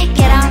 Baby,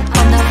 get on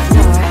the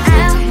floor. I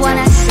don't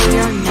wanna see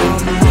you no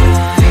more.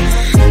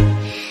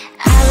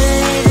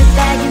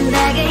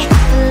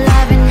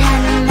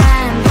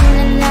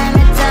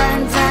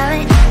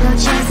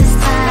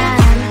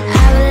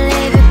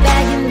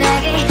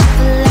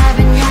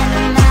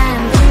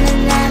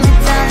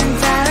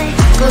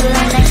 Good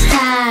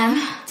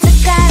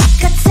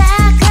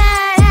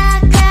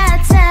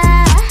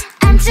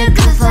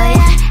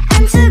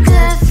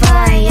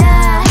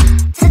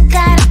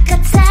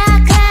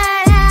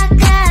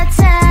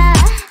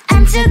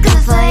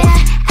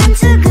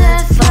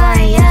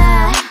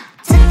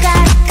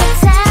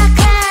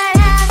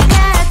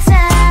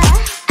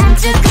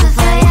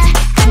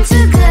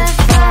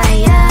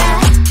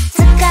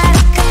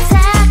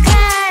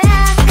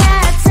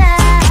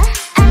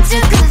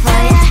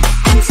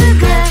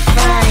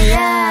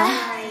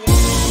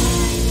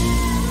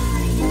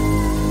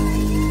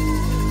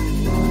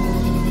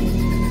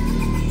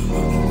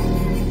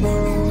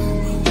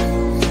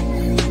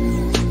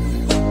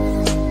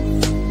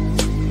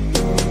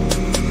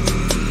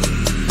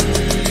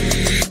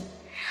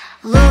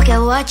at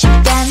what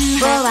you've done.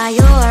 But while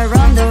you were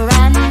on the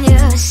run, you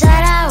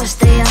said I was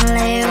the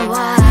only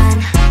one.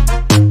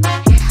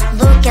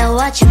 Look at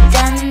what you've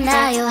done,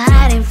 now you're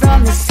hiding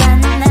from the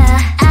sun.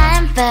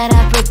 I'm fed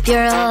up with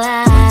your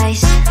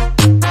lies.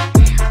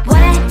 1,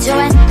 2,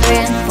 and 3,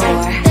 and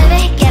 4.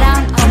 Baby, get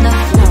out on the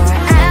floor.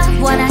 I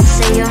wanna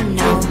see you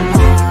no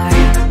more.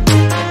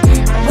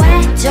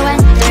 1, 2,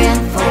 and 3,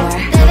 and 4.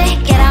 Baby,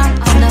 get out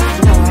on the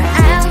floor.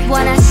 I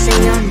wanna see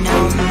you no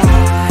more.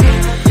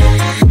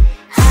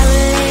 I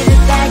will leave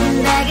it begging,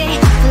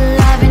 begging for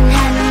love and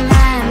hand in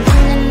hand.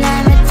 And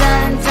I'm a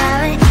darling,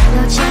 darling,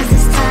 no chance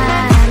this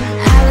time.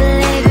 I will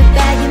leave it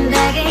begging,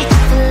 begging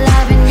for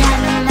love and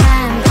hand in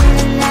hand.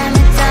 And I'm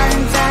a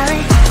darling,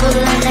 darling, good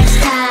luck next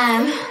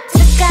time.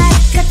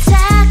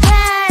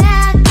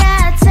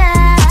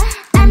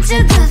 I'm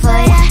too good for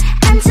ya,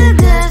 I'm too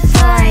good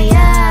for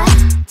ya.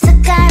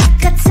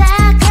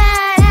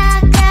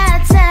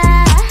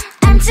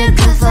 I'm too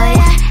good for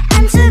ya,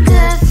 I'm too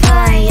good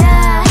for ya.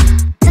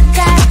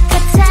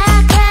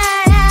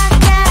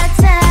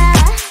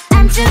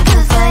 I'm too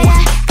good for ya,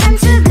 I'm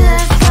too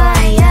good for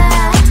ya.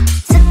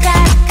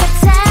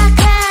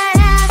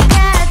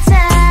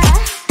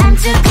 I'm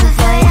too good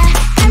for ya,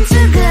 I'm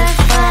too good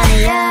for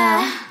ya.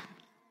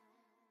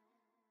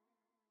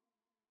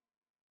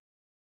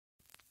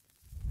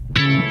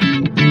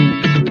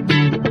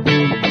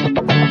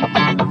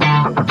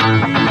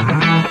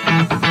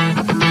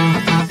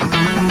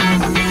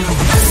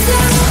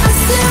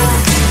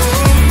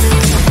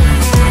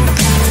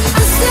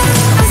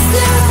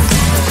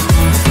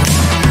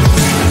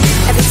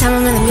 Every time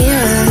I'm in the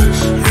mirror,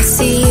 I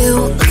see you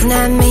looking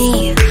at me,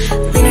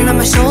 leaning on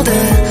my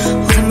shoulder,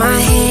 holding my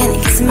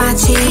hand, kissing my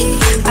cheek.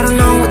 I don't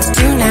know what to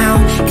do now.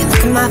 Can't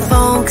look at my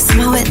phone, cause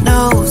somehow it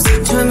knows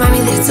to remind me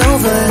that it's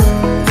over.